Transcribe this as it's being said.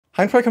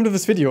and welcome to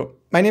this video.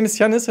 My name is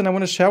Janis and I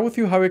want to share with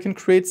you how we can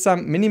create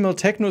some minimal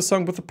techno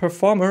song with the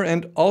Perfourmer,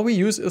 and all we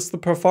use is the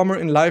Perfourmer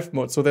in live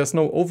mode. So there's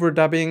no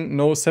overdubbing,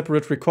 no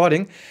separate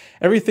recording.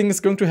 Everything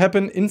is going to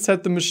happen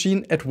inside the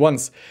machine at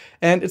once.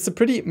 And it's a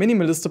pretty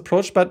minimalist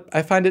approach, but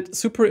I find it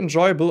super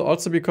enjoyable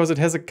also because it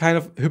has a kind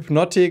of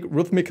hypnotic,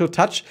 rhythmical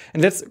touch.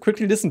 And let's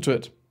quickly listen to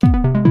it.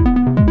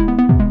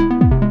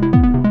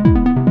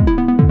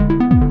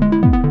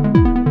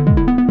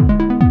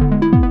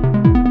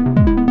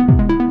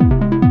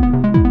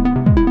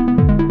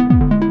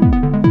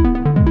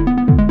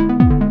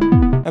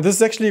 This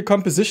is actually a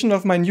composition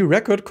of my new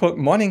record called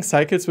Morning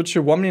Cycles, which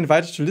you're warmly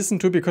invited to listen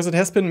to because it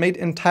has been made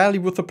entirely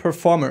with the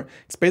Perfourmer.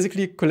 It's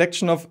basically a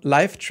collection of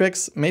live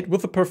tracks made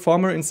with the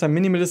Perfourmer in some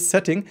minimalist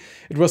setting.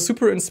 It was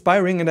super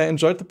inspiring and I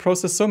enjoyed the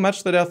process so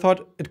much that I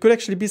thought it could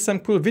actually be some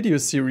cool video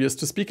series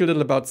to speak a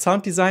little about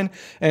sound design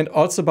and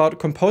also about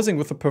composing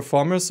with the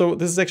Perfourmer. So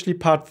this is actually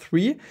part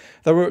 3.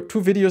 There were 2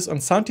 videos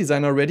on sound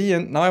design already,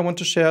 and now I want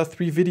to share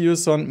 3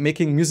 videos on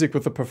making music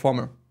with the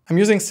Perfourmer. I'm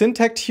using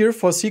Syntakt here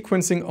for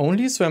sequencing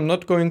only, so I'm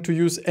not going to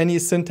use any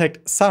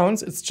Syntakt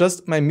sounds. It's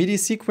just my MIDI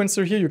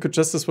sequencer here. You could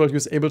just as well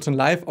use Ableton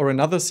Live or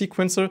another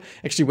sequencer.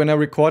 Actually, when I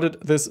recorded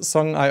this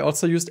song, I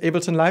also used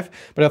Ableton Live,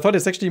 but I thought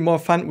it's actually more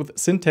fun with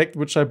Syntakt,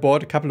 which I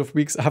bought a couple of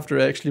weeks after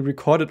I actually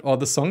recorded all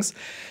the songs.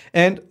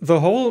 And the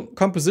whole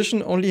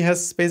composition only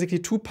has basically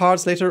 2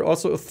 parts, later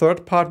also a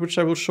 3rd part, which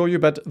I will show you,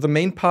 but the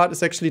main part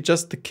is actually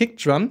just the kick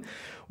drum,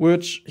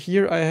 which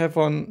here I have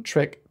on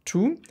track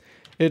 2.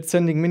 It's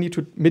sending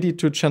MIDI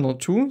to channel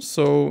 2,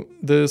 so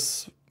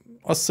this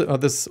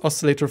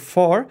oscillator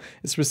 4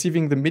 is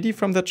receiving the MIDI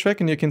from that track,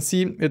 and you can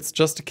see it's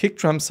just a kick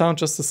drum sound,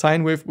 just a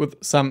sine wave with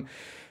some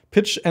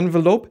pitch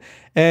envelope.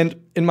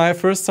 And in my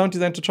first sound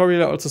design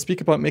tutorial, I also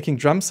speak about making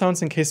drum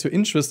sounds in case you're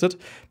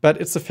interested, but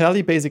it's a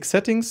fairly basic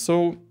setting,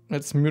 so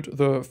let's mute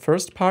the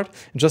first part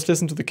and just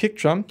listen to the kick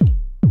drum.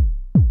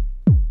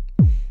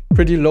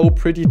 Pretty low,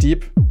 pretty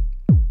deep.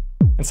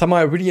 And somehow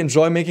I really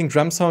enjoy making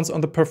drum sounds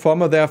on the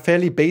Perfourmer. They are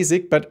fairly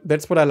basic, but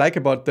that's what I like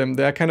about them.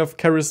 They are kind of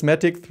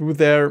charismatic through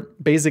their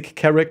basic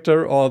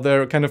character or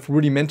their kind of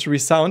rudimentary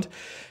sound.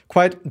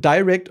 Quite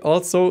direct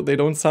also. They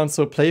don't sound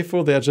so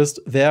playful. They're just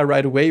there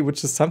right away,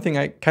 which is something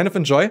I kind of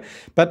enjoy.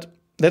 But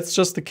that's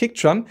just the kick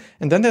drum.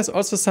 And then there's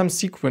also some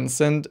sequence.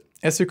 And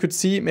as you could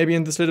see, maybe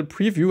in this little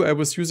preview, I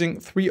was using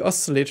 3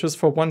 oscillators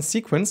for 1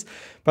 sequence.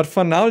 But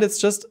for now, let's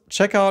just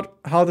check out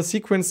how the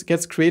sequence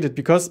gets created,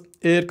 because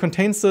it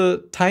contains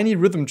a tiny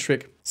rhythm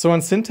trick. So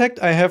on Syntakt,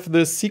 I have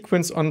the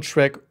sequence on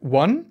track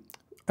 1,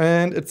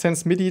 and it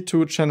sends MIDI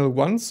to channel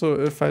 1. So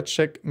if I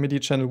check MIDI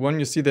channel 1,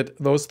 you see that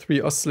those 3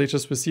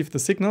 oscillators receive the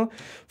signal.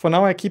 For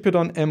now, I keep it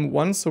on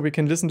M1, so we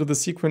can listen to the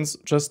sequence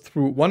just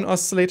through 1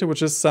 oscillator,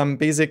 which is some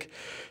basic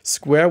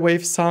square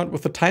wave sound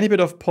with a tiny bit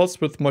of pulse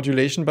width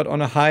modulation, but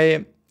on a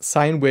high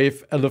sine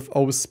wave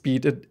LFO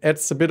speed. It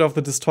adds a bit of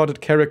the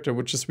distorted character,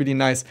 which is really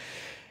nice.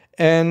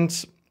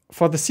 And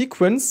for the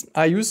sequence,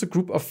 I use a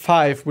group of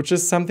 5, which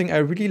is something I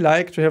really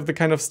like, to have the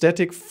kind of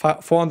static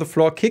 4 on the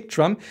floor kick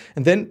drum,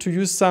 and then to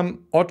use some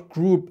odd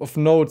group of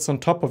notes on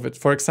top of it,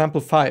 for example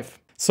 5.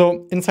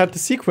 So inside the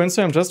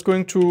sequencer, I'm just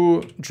going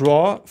to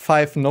draw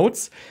 5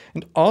 notes,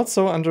 and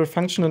also under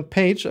function and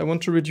page, I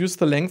want to reduce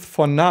the length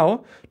for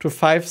now to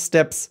 5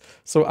 steps.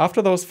 So after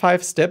those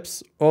 5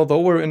 steps, although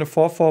we're in a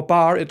 4/4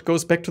 bar, it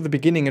goes back to the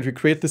beginning and we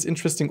create this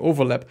interesting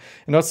overlap.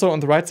 And also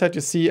on the right side,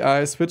 you see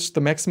I switched the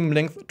maximum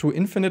length to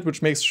infinite,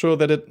 which makes sure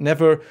that it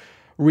never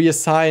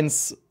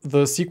reassigns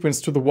the sequence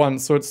to the 1.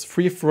 So it's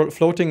free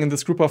floating in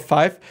this group of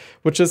 5,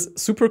 which is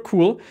super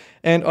cool.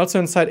 And also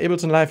inside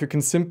Ableton Live, you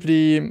can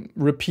simply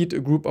repeat a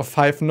group of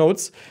 5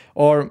 notes,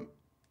 or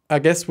I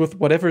guess with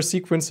whatever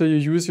sequencer you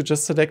use, you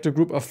just select a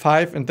group of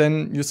 5 and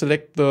then you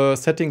select the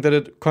setting that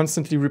it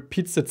constantly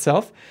repeats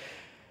itself.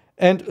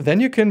 And then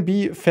you can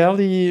be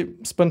fairly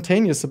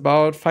spontaneous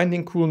about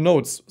finding cool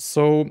notes.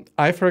 So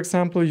I, for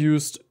example,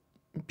 used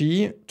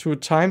B 2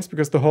 times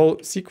because the whole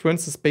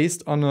sequence is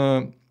based on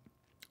a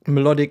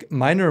melodic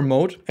minor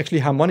mode, actually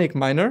harmonic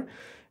minor,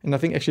 and I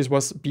think actually it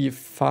was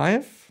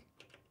B5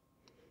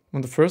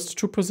 on the first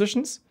 2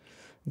 positions.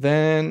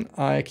 Then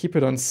I keep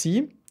it on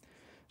C.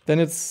 Then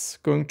it's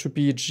going to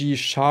be G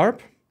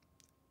sharp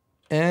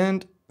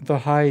and the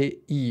high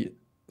E,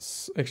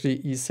 actually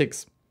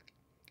E6.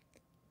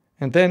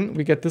 And then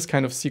we get this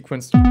kind of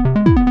sequence.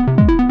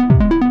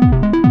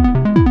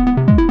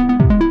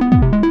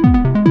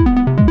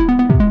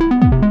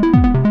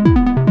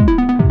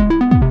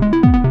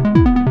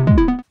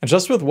 And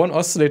just with 1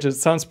 oscillator, it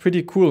sounds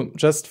pretty cool.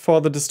 Just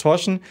for the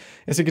distortion,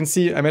 as you can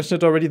see, I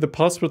mentioned it already, the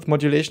pulse width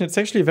modulation, it's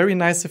actually a very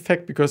nice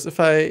effect, because if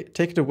I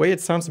take it away,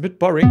 it sounds a bit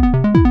boring.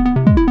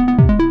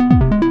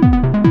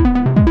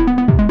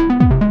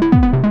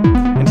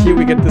 And here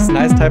we get this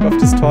nice type of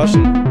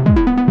distortion.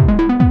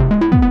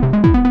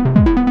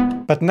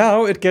 But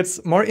now it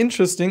gets more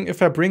interesting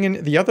if I bring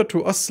in the other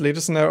 2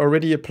 oscillators, and I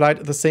already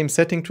applied the same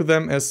setting to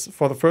them as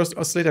for the first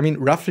oscillator. I mean,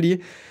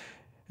 roughly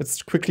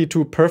It's quickly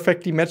to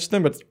perfectly match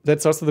them, but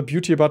that's also the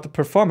beauty about the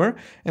Perfourmer.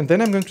 And then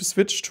I'm going to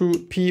switch to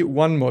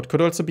P1 mode.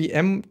 Could also be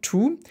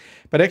M2,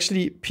 but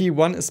actually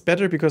P1 is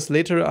better because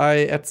later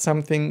I add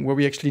something where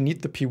we actually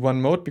need the P1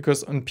 mode,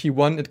 because on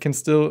P1 it can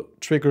still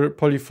trigger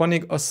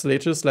polyphonic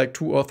oscillators like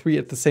 2 or 3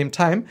 at the same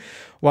time,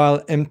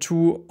 while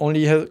M2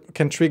 only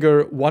can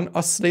trigger 1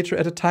 oscillator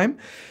at a time.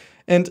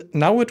 And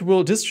now it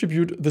will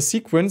distribute the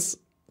sequence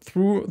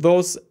through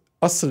those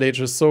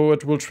oscillators. So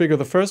it will trigger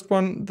the first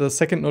one, the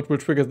second note will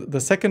trigger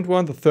the second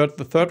one, the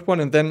third one,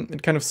 and then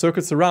it kind of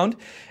circles around.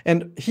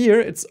 And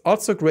here it's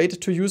also great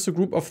to use a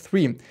group of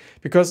 3,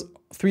 because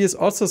 3 is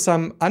also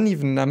some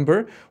uneven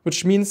number,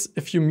 which means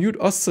if you mute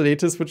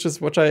oscillators, which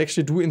is what I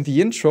actually do in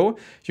the intro,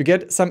 you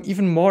get some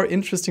even more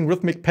interesting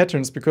rhythmic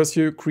patterns, because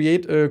you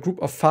create a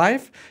group of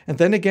 5 and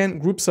then again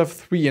groups of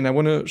 3. And I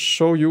want to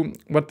show you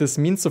what this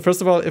means. So first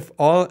of all, if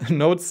all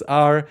notes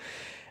are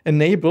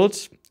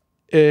enabled,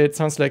 it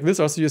sounds like this.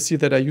 Also, you see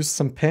that I use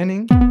some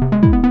panning.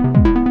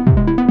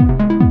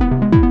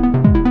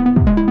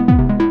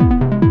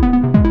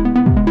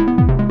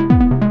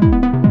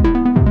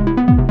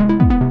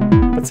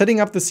 But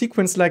setting up the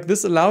sequence like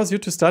this allows you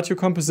to start your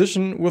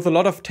composition with a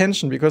lot of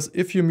tension, because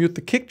if you mute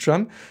the kick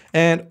drum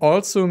and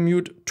also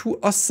mute 2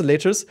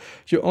 oscillators,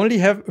 you only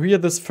have here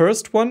this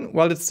first one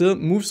while it still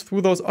moves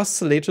through those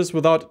oscillators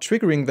without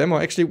triggering them,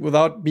 or actually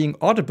without being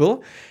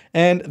audible.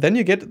 And then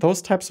you get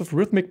those types of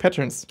rhythmic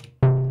patterns.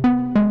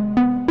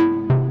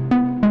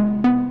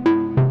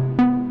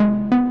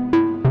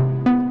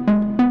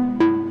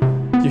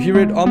 You hear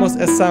it almost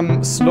as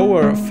some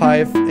slower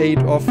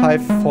 5/8 or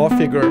 5/4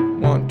 figure.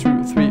 1,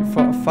 2, 3,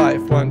 4,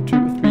 5. 1,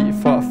 2, 3,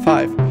 4,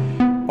 5.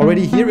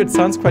 Already here it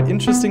sounds quite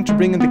interesting to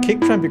bring in the kick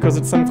drum, because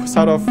it's some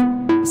sort of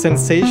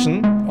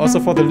sensation also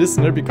for the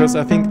listener, because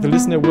I think the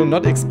listener will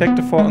not expect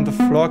a 4 on the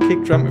floor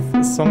kick drum if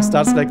the song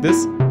starts like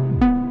this.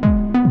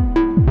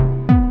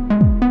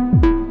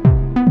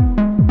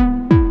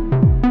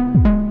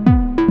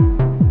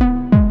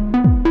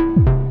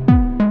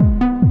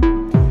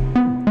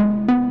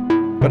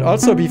 But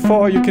also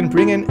before you can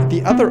bring in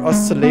the other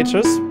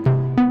oscillators,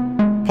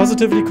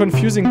 positively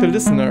confusing the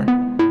listener.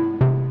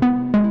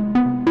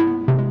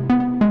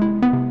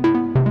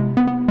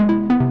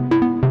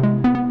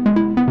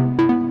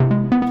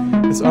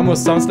 This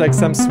almost sounds like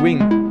some swing,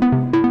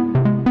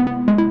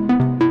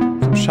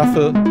 some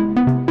shuffle.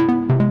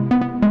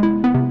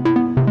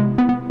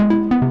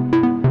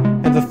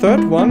 And the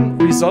third one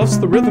resolves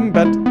the rhythm,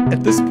 but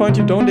at this point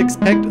you don't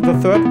expect the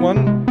third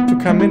one to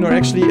come in, or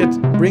actually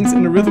it brings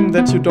in a rhythm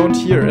that you don't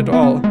hear at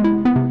all.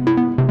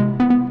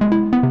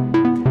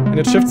 And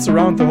it shifts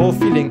around the whole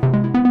feeling.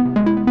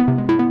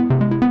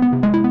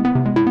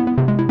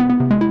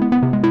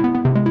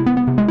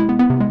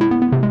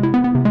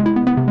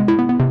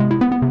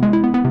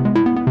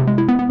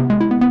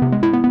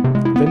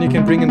 Then you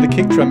can bring in the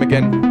kick drum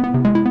again.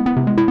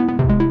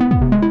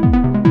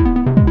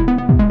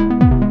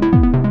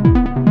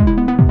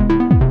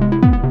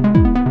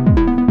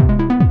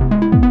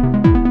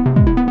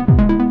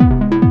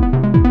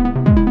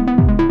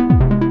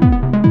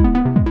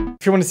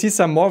 If you want to see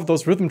some more of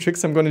those rhythm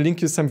tricks, I'm going to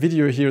link you some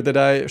video here that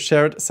I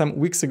shared some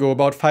weeks ago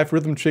about 5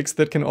 rhythm tricks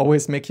that can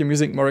always make your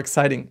music more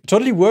exciting. It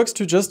totally works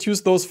to just use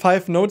those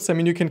 5 notes. I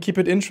mean, you can keep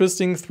it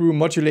interesting through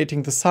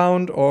modulating the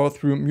sound or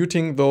through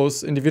muting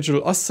those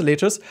individual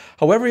oscillators.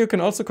 However, you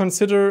can also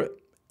consider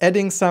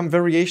adding some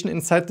variation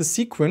inside the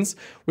sequence,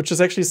 which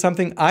is actually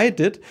something I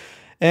did.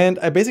 And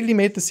I basically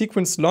made the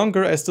sequence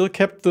longer. I still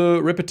kept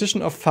the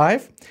repetition of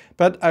 5,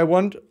 but I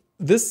want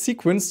this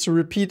sequence to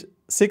repeat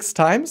 6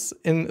 times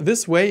in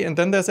this way, and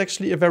then there's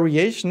actually a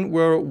variation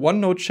where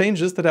one note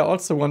changes that I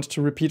also want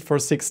to repeat for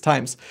 6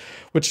 times,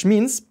 which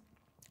means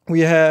we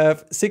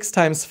have 6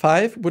 times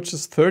 5, which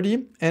is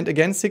 30, and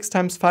again 6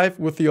 times 5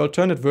 with the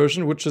alternate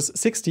version, which is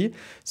 60.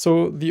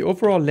 So the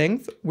overall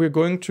length we're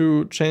going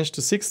to change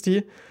to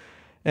 60,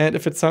 and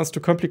if it sounds too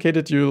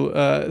complicated, you'll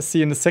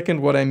see in a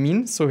second what I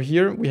mean. So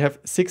here we have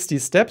 60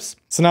 steps.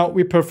 So now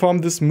we perform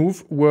this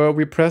move where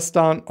we press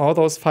down all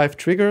those 5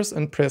 triggers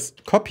and press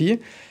copy.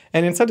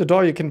 And inside the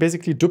DAW, you can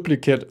basically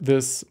duplicate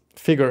this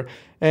figure.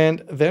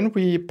 And then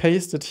we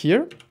paste it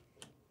here,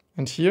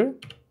 and here,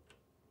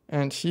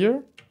 and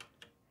here,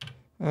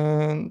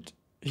 and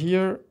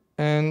here,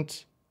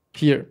 and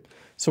here.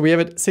 So we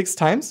have it 6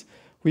 times.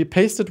 We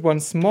paste it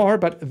once more,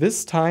 but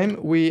this time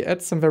we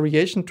add some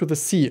variation to the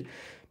C,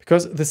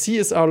 because the C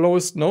is our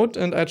lowest note,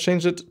 and I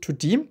change it to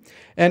D.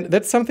 And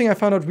that's something I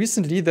found out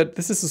recently, that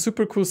this is a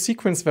super cool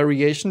sequence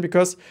variation,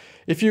 because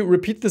if you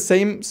repeat the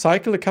same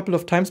cycle a couple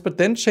of times, but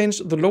then change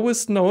the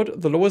lowest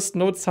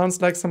note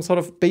sounds like some sort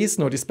of bass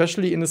note,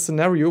 especially in a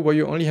scenario where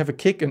you only have a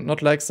kick and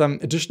not like some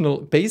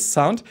additional bass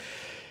sound.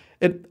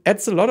 It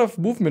adds a lot of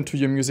movement to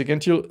your music,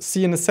 and you'll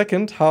see in a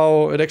second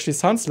how it actually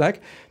sounds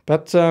like.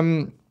 But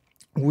now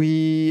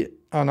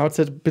it's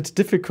a bit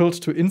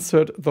difficult to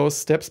insert those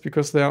steps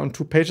because they are on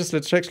 2 pages.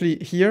 Let's actually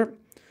here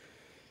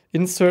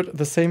insert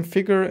the same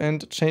figure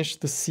and change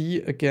the C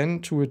again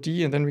to a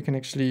D, and then we can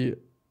actually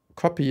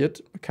copy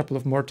it a couple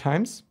of more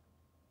times.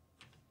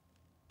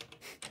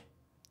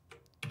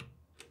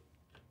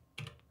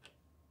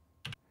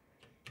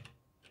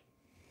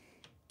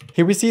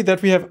 Here we see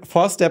that we have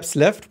 4 steps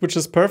left, which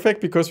is perfect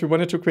because we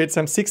wanted to create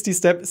some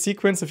 60-step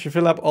sequence. If you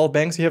fill up all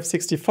banks, you have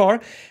 64.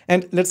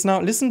 And let's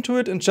now listen to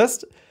it and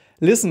just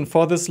listen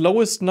for this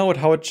lowest note,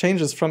 how it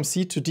changes from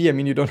C to D. I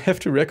mean, you don't have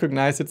to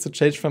recognize it's a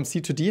change from C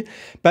to D,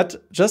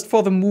 but just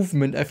for the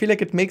movement, I feel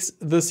like it makes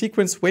the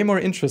sequence way more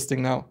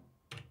interesting now.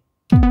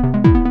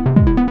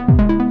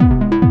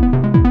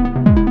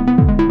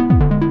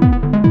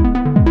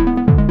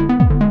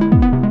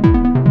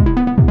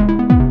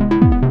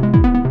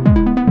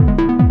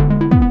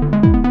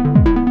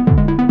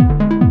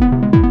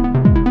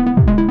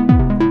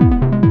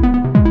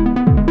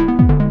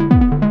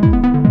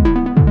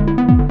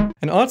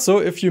 Also,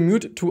 if you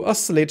mute 2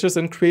 oscillators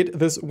and create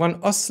this 1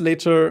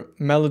 oscillator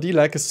melody,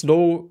 like a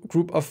slow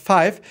group of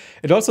 5,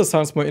 it also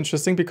sounds more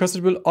interesting because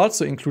it will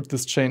also include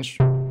this change.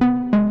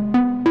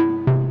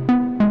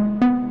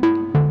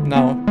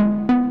 Now.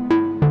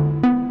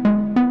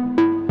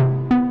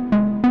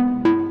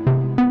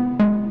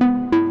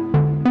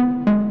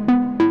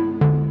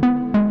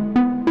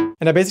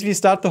 And I basically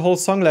start the whole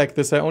song like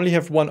this. I only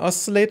have 1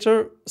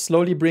 oscillator,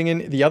 slowly bring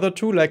in the other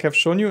 2 like I've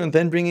shown you, and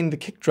then bring in the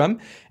kick drum.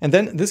 And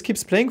then this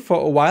keeps playing for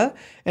a while.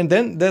 And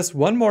then there's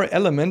one more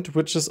element,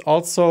 which is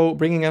also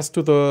bringing us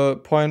to the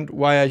point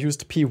why I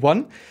used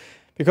P1.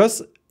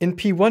 Because in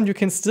P1 you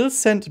can still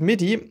send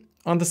MIDI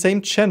on the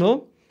same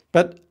channel,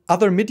 but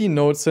other MIDI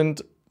notes,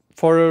 and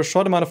for a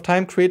short amount of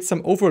time create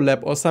some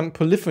overlap or some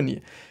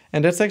polyphony.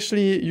 And that's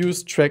actually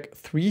used track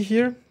 3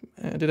 here.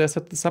 Did I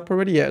set this up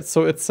already? Yeah,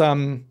 so it's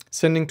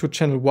sending to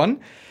channel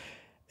 1.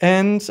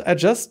 And I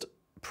just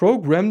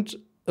programmed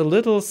a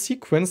little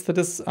sequence that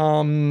is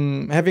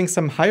having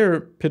some higher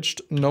pitched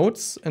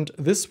notes. And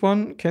this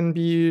one can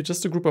be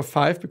just a group of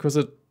 5 because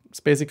it's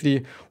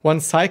basically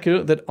one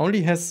cycle that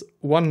only has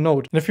 1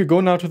 note. And if we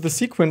go now to the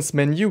sequence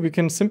menu, we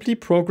can simply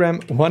program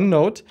 1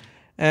 note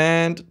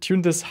and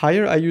tune this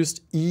higher. I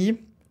used E,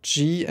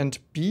 G, and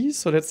B.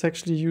 So let's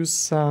actually use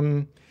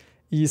some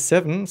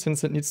E7,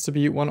 since it needs to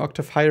be 1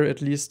 octave higher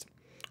at least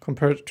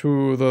compared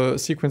to the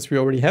sequence we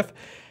already have.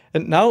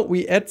 And now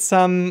we add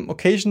some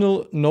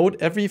occasional note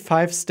every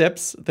 5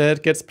 steps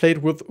that gets played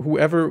with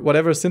whatever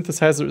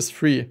synthesizer is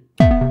free.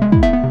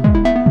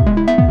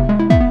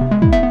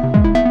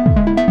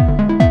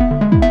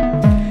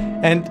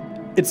 And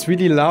it's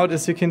really loud,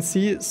 as you can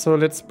see, so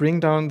let's bring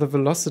down the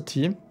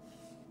velocity.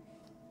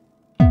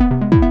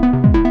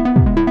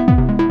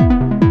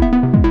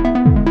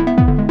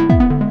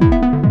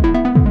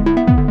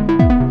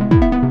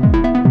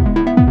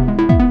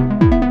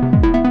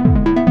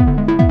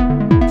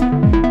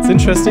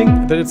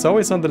 Interesting that it's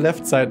always on the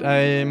left side.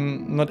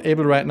 I'm not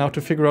able right now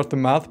to figure out the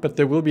math, but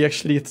there will be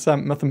actually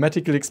some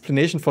mathematical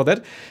explanation for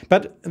that.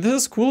 But this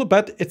is cool,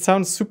 but it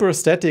sounds super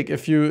static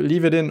if you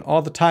leave it in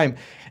all the time.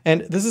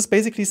 And this is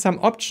basically some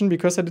option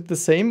because I did the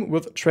same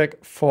with track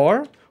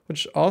 4,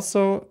 which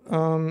also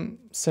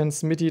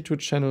sends MIDI to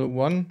channel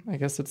 1. I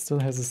guess it still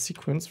has a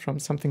sequence from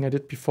something I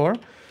did before.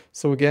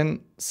 So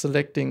again,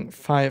 selecting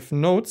 5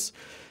 notes.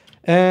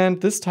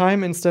 And this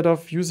time, instead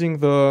of using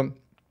the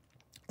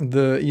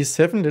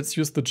E7, let's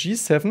use the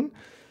G7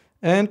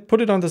 and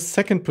put it on the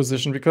 2nd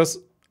position, because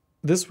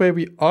this way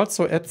we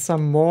also add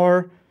some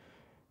more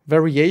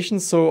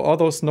variations, so all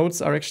those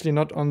notes are actually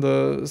not on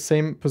the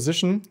same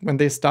position when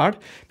they start,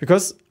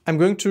 because I'm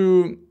going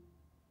to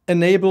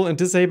enable and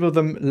disable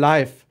them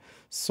live.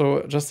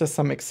 So just as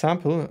some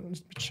example, let me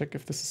check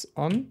if this is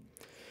on.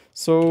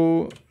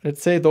 So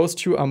let's say those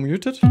 2 are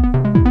muted.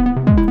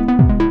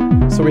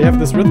 So we have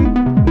this rhythm.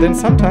 Then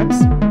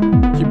sometimes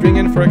you bring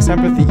in, for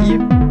example, the E.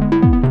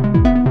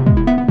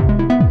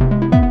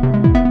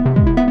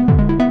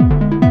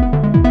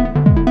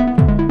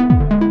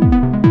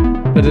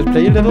 Let it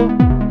play a little,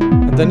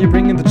 and then you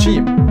bring in the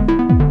G.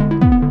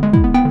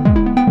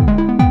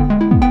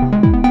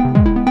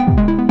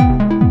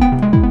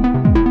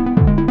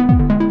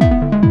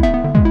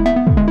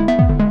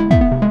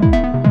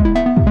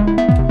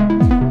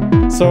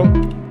 So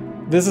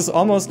this is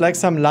almost like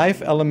some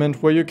live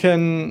element where you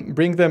can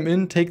bring them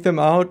in, take them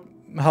out,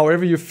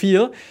 however you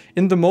feel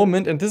in the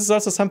moment. And this is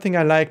also something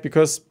I like,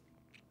 because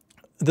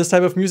this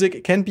type of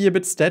music can be a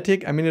bit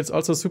static. I mean, it's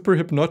also super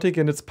hypnotic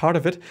and it's part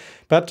of it.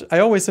 But I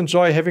always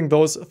enjoy having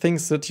those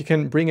things that you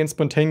can bring in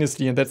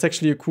spontaneously. And that's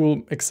actually a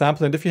cool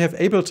example. And if you have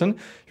Ableton,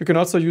 you can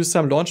also use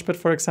some Launchpad,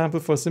 for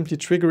example, for simply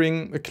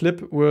triggering a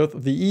clip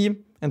with the E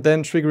and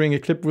then triggering a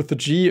clip with the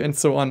G and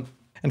so on.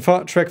 And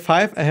for track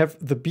 5, I have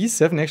the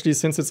B7. Actually,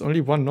 since it's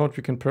only 1 note,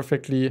 we can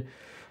perfectly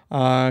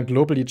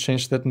globally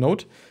change that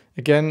note.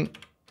 Again,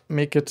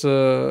 make it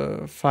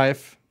a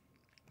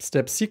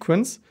 5-step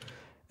sequence.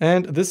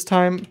 And this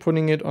time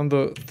putting it on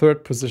the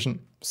 3rd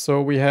position.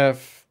 So we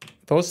have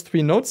those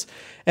 3 notes.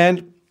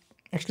 And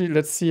actually,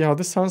 let's see how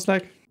this sounds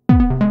like.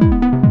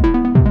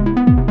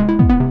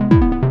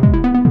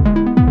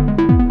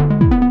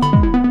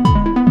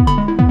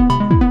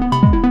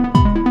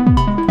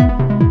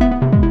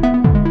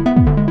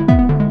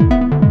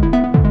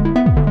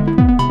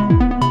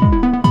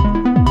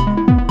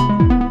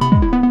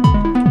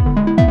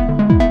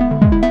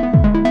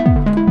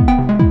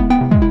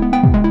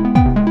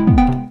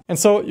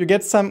 so you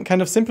get some kind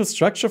of simple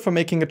structure for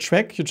making a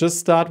track. You just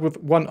start with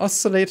one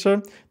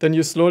oscillator, then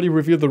you slowly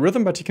reveal the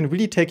rhythm, but you can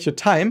really take your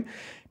time.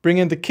 Bring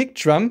in the kick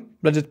drum,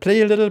 let it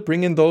play a little,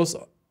 bring in those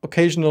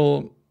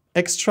occasional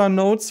extra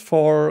notes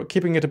for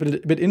keeping it a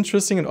bit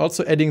interesting and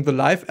also adding the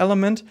live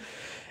element.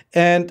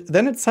 And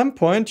then at some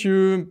point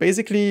you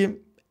basically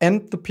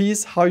end the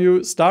piece how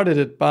you started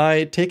it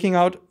by taking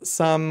out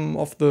some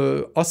of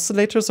the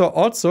oscillators, or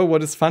also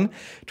what is fun,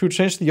 to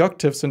change the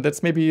octaves. And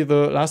that's maybe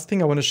the last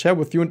thing I want to share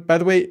with you. And by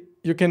the way,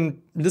 you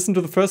can listen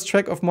to the first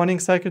track of Morning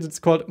Cycles. It's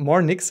called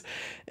Mornix.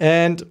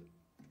 And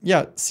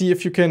yeah, see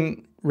if you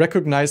can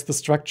recognize the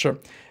structure.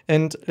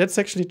 And let's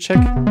actually check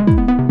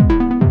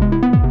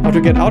how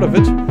to get out of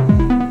it.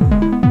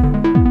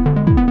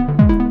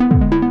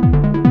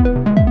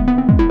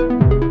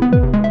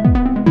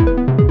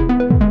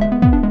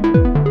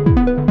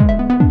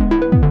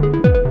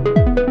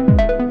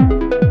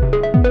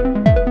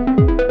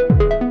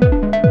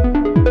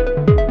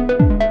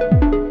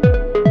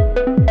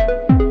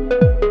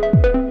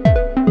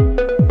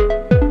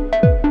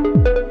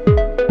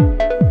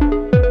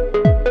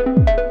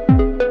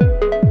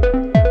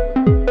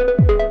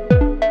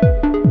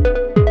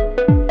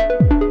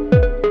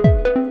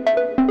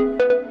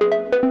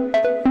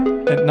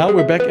 Now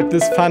we're back at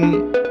this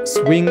fun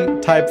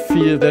swing type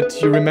feel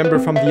that you remember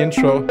from the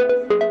intro.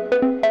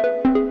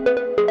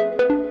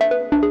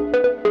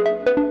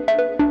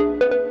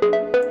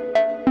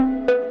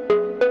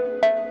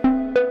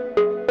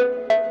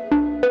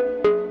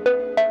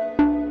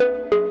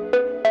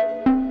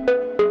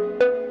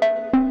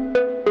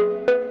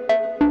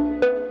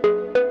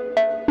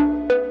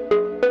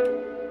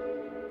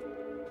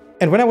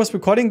 And when I was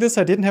recording this,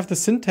 I didn't have the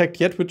Syntakt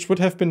yet, which would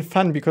have been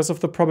fun because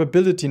of the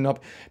probability knob.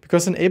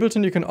 Because in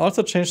Ableton, you can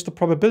also change the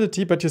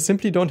probability, but you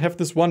simply don't have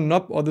this one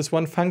knob or this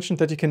one function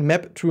that you can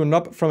map to a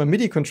knob from a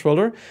MIDI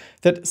controller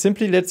that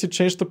simply lets you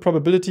change the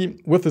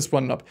probability with this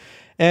one knob.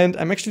 And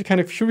I'm actually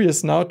kind of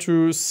curious now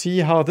to see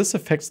how this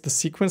affects the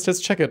sequence.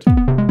 Let's check it.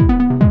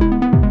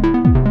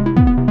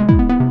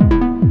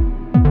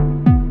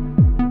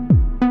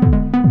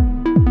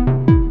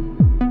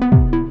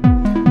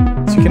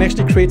 So you can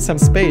actually create some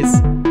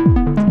space.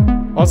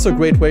 Also a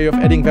great way of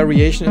adding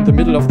variation in the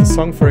middle of the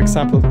song, for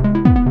example.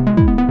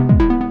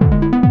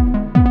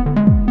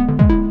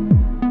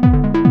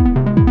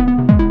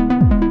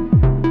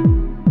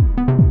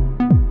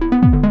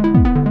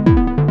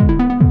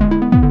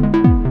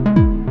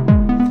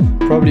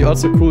 Probably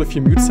also cool if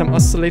you mute some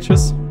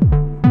oscillators.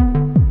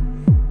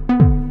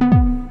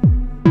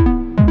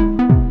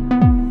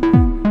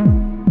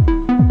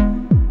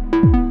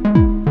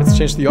 Let's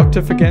change the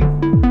octave again.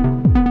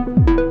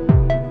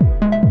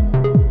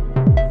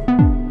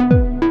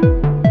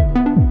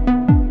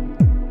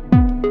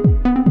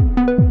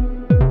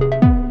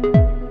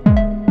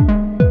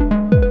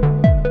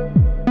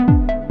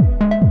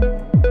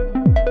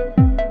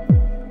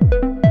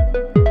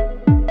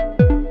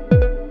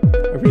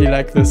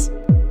 Like this.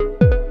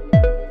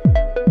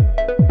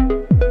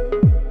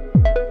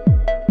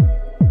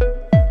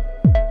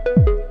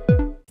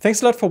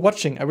 Thanks a lot for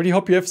watching. I really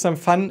hope you have some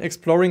fun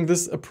exploring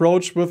this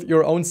approach with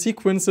your own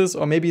sequences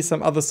or maybe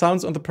some other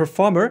sounds on the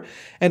Perfourmer.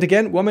 And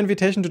again, warm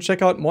invitation to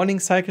check out Morning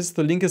Cycles.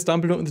 The link is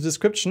down below in the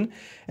description.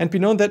 And be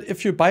known that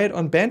if you buy it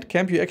on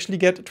Bandcamp, you actually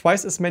get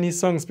twice as many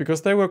songs,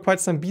 because there were quite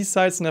some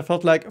B-sides and I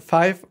felt like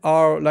 5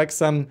 are like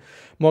some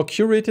more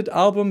curated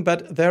album,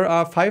 but there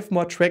are 5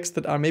 more tracks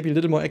that are maybe a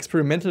little more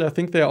experimental. I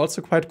think they are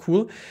also quite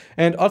cool.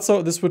 And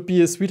also this would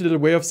be a sweet little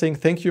way of saying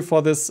thank you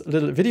for this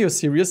little video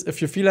series if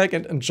you feel like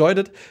and enjoyed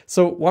it.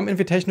 So warm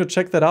invitation to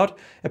check that out.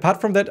 Apart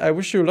from that, I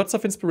wish you lots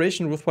of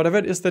inspiration with whatever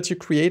it is that you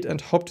create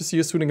and hope to see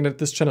you soon again at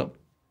this channel.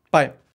 Bye.